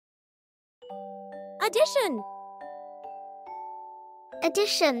Addition.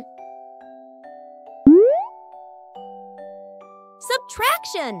 Addition.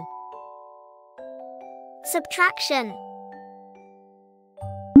 Subtraction. Subtraction.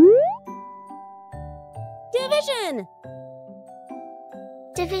 Division.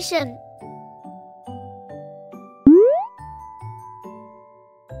 Division.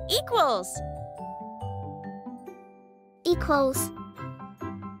 Equals. Equals.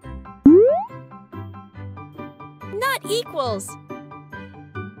 Not equals.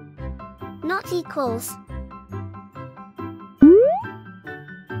 Not equals.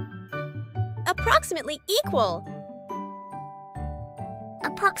 Approximately equal.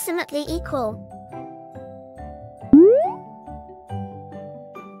 Approximately equal.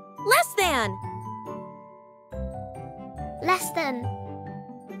 Less than. Less than.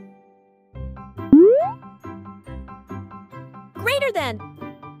 Greater than.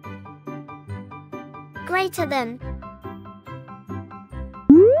 Greater than.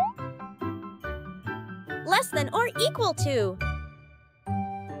 Less than or equal to.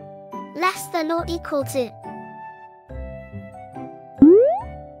 Less than or equal to.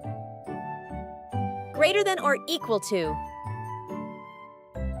 Greater than or equal to.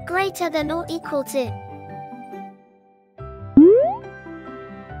 Greater than or equal to.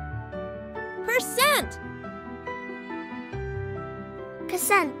 Percent.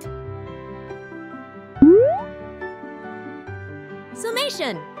 Percent.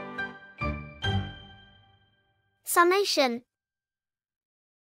 Summation. Summation.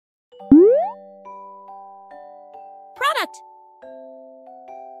 Product.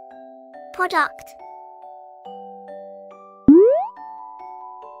 Product.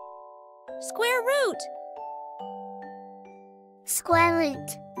 Square root. Square root.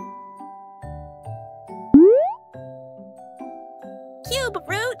 Cube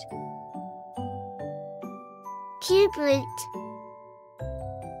root. Cube root.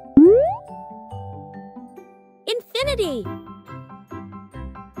 Infinity.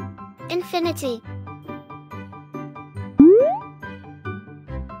 Infinity.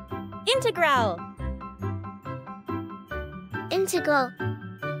 Integral. Integral.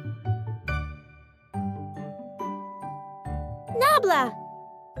 Nabla.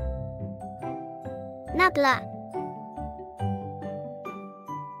 Nabla.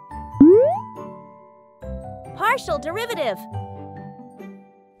 Partial derivative.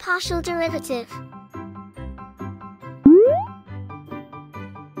 Partial derivative.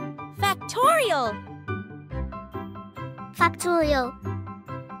 Factorial. Factorial.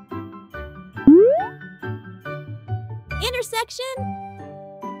 Intersection.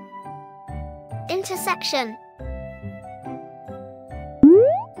 Intersection.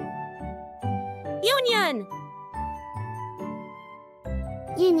 Union.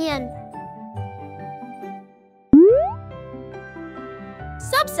 Union.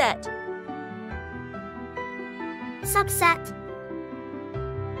 Subset. Subset.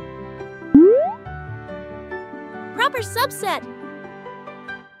 Proper subset.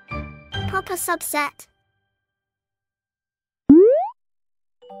 Proper subset.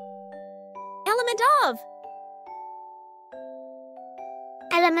 Element of.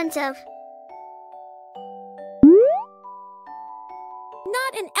 Element of.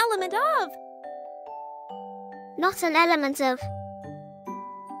 Not an element of. Not an element of.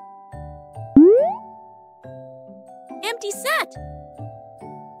 Empty set.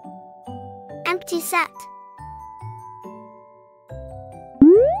 Empty set.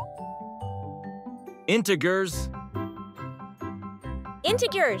 Integers.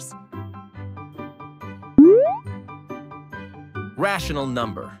 Integers. Rational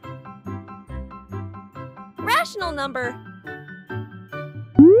number. Rational number.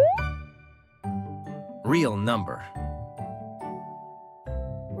 Real number.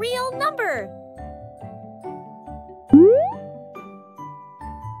 Real number.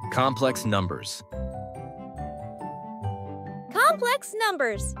 Complex numbers. Complex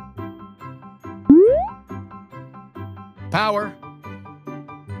numbers. Power.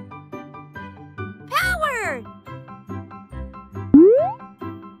 Power.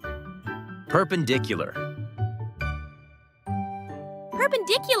 Perpendicular.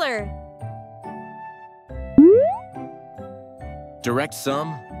 Perpendicular. Direct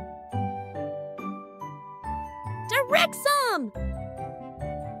sum. Direct sum.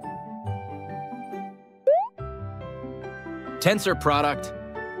 Tensor product.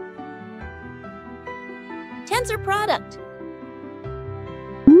 Tensor product.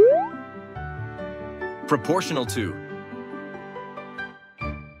 Proportional to.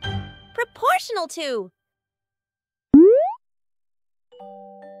 Proportional to.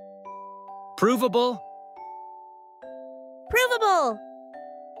 Provable. Provable.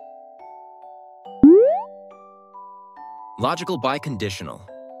 Logical biconditional.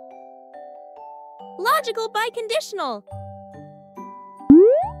 Logical biconditional.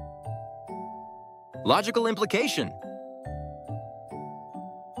 Logical implication.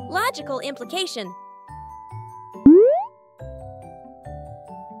 Logical implication.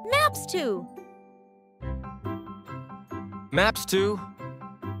 Maps to. Maps to.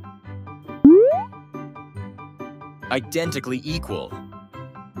 Identically equal.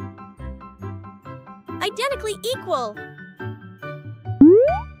 Identically equal.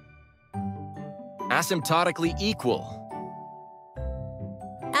 Asymptotically equal.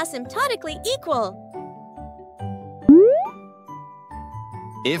 Asymptotically equal.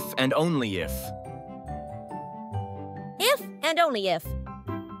 If and only if. If and only if.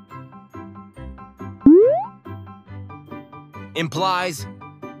 Implies.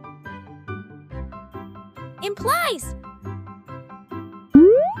 Implies.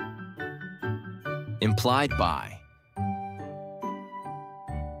 Implied by.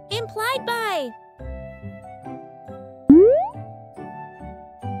 Implied by.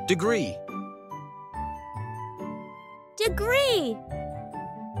 Degree. Degree.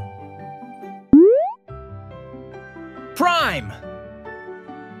 Prime.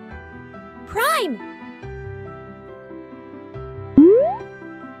 Prime.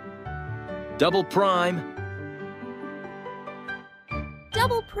 Double prime.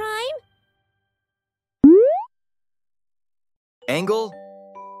 Double prime. Angle.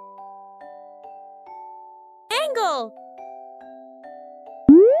 Angle.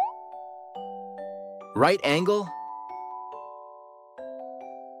 Right angle.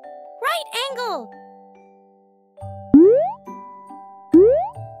 Right angle.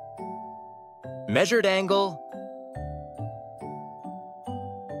 Measured angle.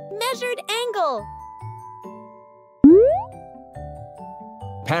 Measured angle.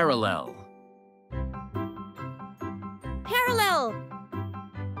 Parallel. Parallel.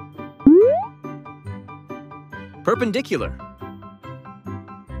 Perpendicular.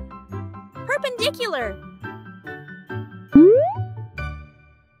 Perpendicular.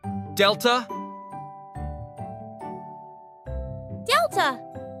 Delta. Delta.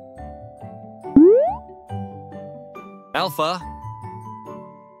 Alpha.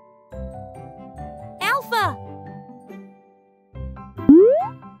 Alpha.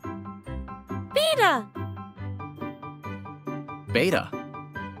 Beta. Beta.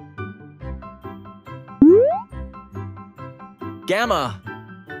 Gamma.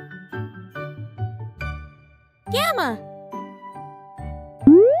 Gamma.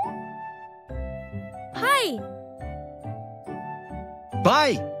 Pi. Pi.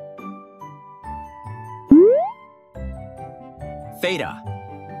 Theta.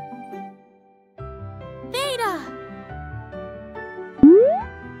 Theta.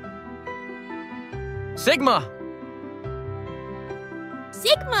 Sigma.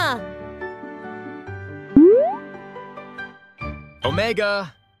 Sigma.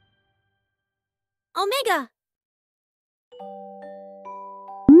 Omega. Omega.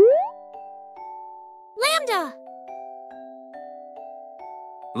 Lambda.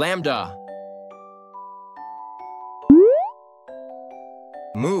 Lambda.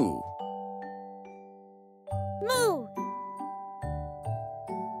 Mu. Mu.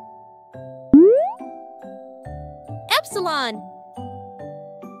 Epsilon.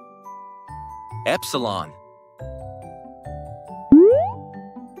 Epsilon.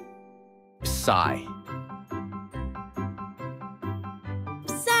 Psi.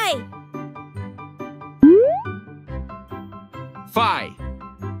 Psi. Phi.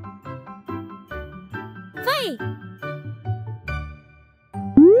 Phi.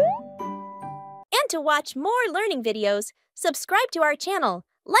 And to watch more learning videos, subscribe to our channel,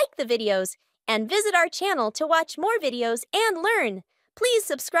 like the videos, and visit our channel to watch more videos and learn. Please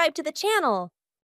subscribe to the channel.